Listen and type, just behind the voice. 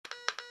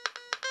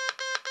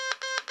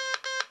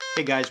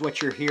Hey guys,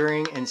 what you're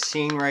hearing and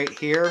seeing right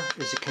here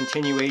is a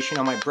continuation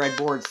on my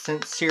breadboard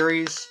synth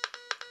series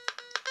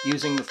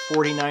using the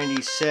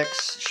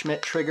 4096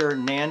 Schmidt trigger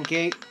NAND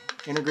gate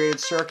integrated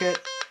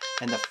circuit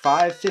and the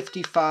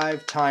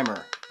 555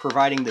 timer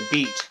providing the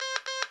beat.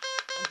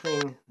 One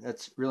thing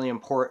that's really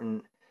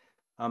important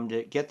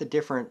to get the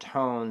different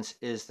tones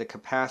is the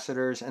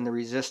capacitors and the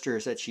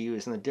resistors that you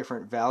use and the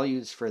different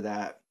values for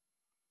that.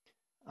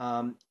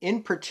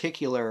 In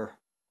particular,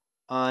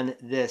 on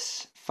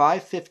this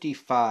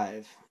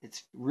 555,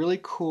 it's really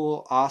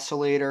cool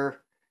oscillator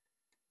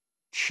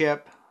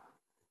chip.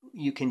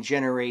 You can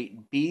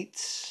generate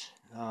beats,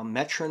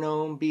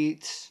 metronome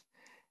beats,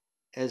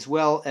 as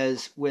well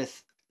as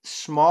with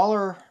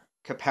smaller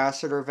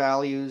capacitor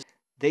values.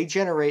 They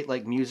generate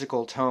like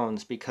musical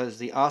tones because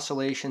the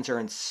oscillations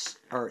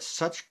are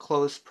such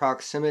close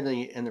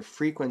proximity in the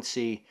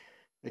frequency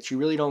that you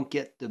really don't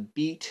get the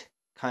beat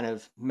kind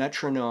of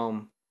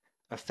metronome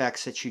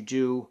effects that you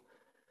do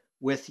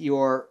with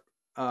your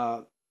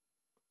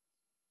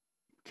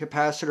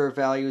capacitor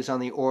values on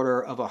the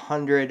order of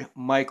 100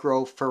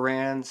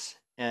 microfarads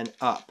and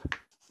up.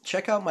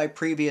 Check out my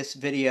previous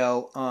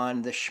video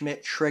on the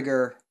Schmidt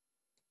trigger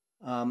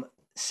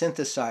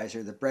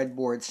synthesizer, the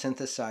breadboard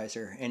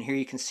synthesizer, and here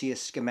you can see a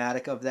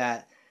schematic of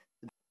that.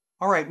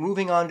 Alright,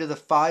 moving on to the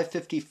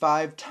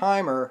 555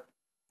 timer.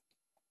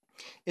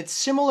 It's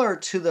similar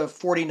to the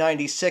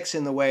 4096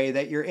 in the way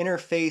that you're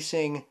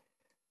interfacing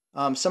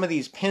some of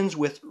these pins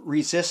with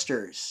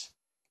resistors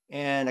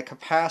and a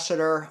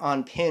capacitor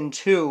on pin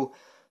 2.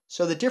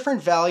 So the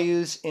different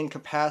values in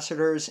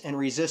capacitors and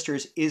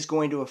resistors is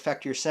going to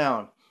affect your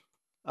sound.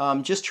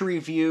 Just to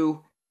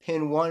review,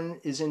 pin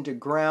 1 is into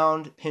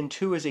ground, pin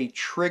 2 is a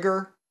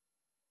trigger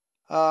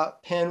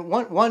pin.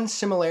 One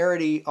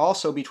similarity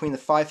also between the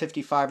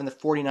 555 and the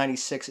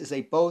 4096 is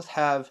they both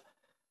have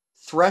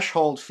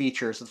threshold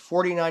features. The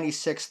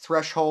 4096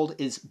 threshold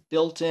is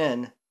built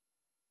in.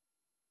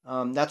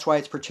 That's why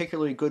it's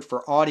particularly good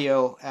for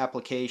audio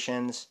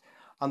applications.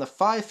 On the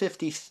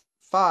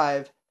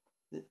 555,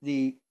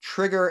 the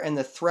trigger and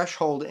the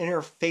threshold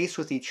interface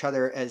with each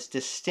other as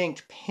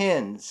distinct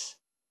pins.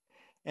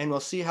 And we'll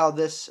see how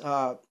this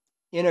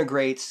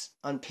integrates.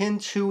 On pin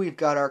 2, we've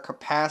got our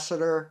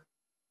capacitor,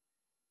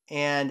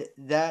 and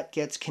that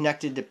gets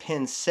connected to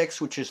pin 6,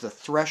 which is the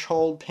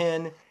threshold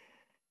pin.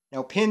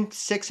 Now, pin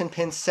 6 and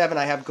pin 7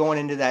 I have going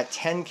into that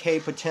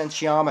 10K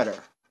potentiometer.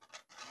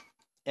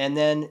 And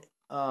then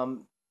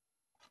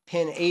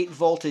pin 8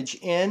 voltage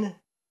in,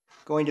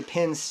 going to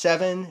pin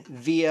 7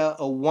 via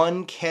a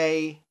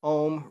 1K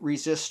ohm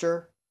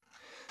resistor.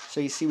 So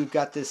you see we've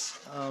got this,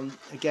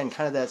 again,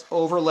 kind of that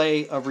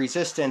overlay of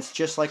resistance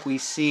just like we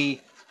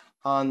see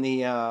on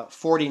the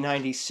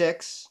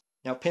 4096.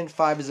 Now pin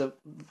 5 is a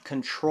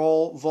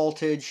control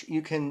voltage.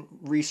 You can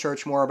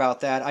research more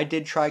about that. I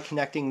did try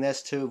connecting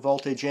this to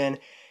voltage in,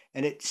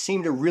 and it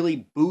seemed to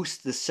really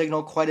boost the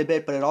signal quite a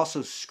bit, but it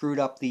also screwed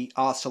up the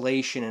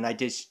oscillation, and I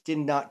just did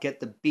not get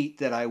the beat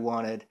that I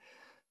wanted.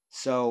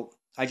 So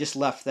I just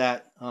left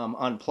that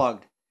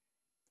unplugged.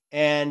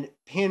 And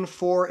pin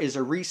 4 is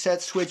a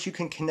reset switch. You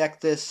can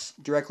connect this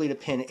directly to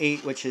pin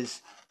 8, which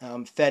is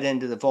fed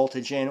into the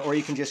voltage in, or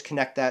you can just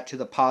connect that to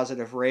the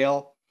positive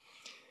rail.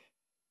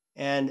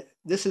 And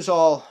this is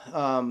all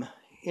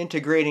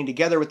integrating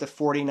together with the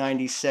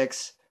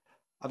 4096.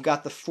 I've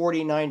got the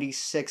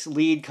 4096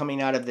 lead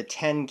coming out of the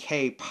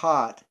 10K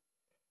pot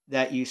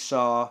that you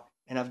saw,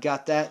 and I've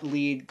got that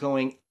lead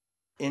going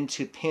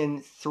into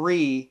pin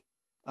 3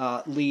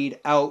 lead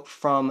out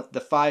from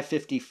the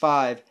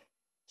 555.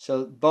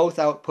 So both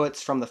outputs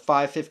from the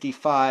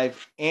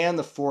 555 and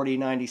the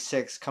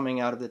 4096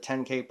 coming out of the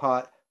 10K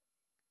pot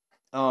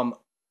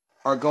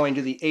are going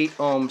to the 8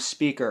 ohm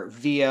speaker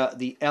via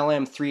the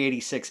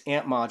LM386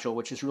 amp module,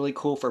 which is really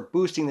cool for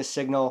boosting the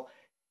signal,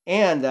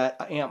 and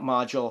that amp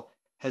module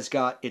has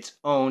got its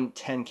own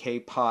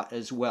 10K pot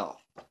as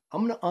well.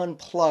 I'm going to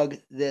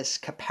unplug this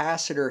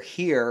capacitor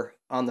here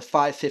on the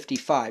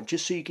 555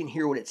 just so you can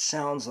hear what it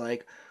sounds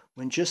like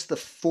when just the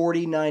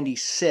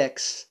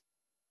 4096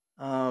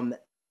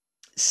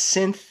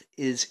 synth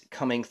is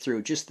coming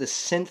through, just the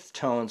synth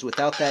tones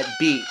without that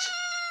beat.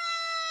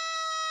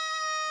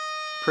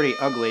 Pretty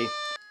ugly.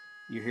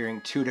 You're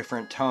hearing two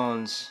different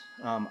tones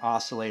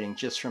oscillating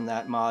just from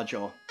that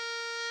module.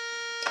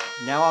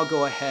 Now I'll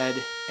go ahead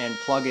and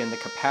plug in the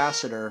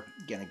capacitor.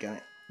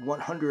 Again,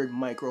 100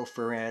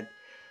 microfarad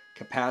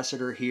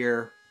capacitor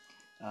here.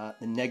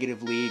 The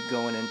negative lead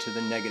going into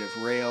the negative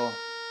rail,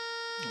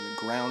 the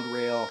ground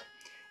rail,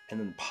 and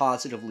then the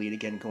positive lead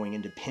again going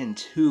into pin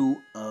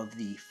 2 of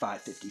the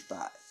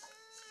 555.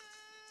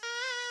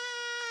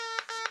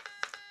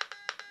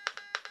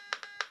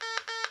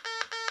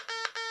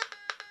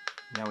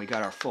 Now we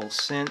got our full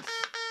synth.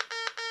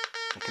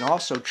 I can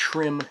also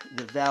trim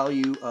the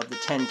value of the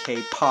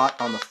 10K pot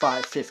on the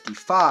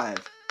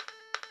 555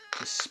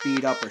 to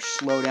speed up or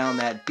slow down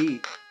that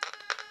beat.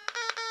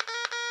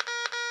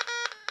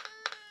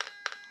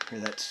 Hear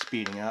that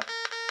speeding up.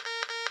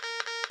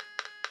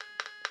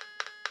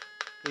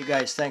 Hey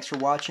guys, thanks for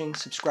watching.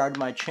 Subscribe to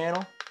my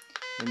channel.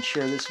 and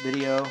share this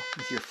video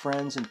with your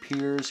friends and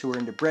peers who are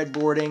into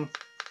breadboarding.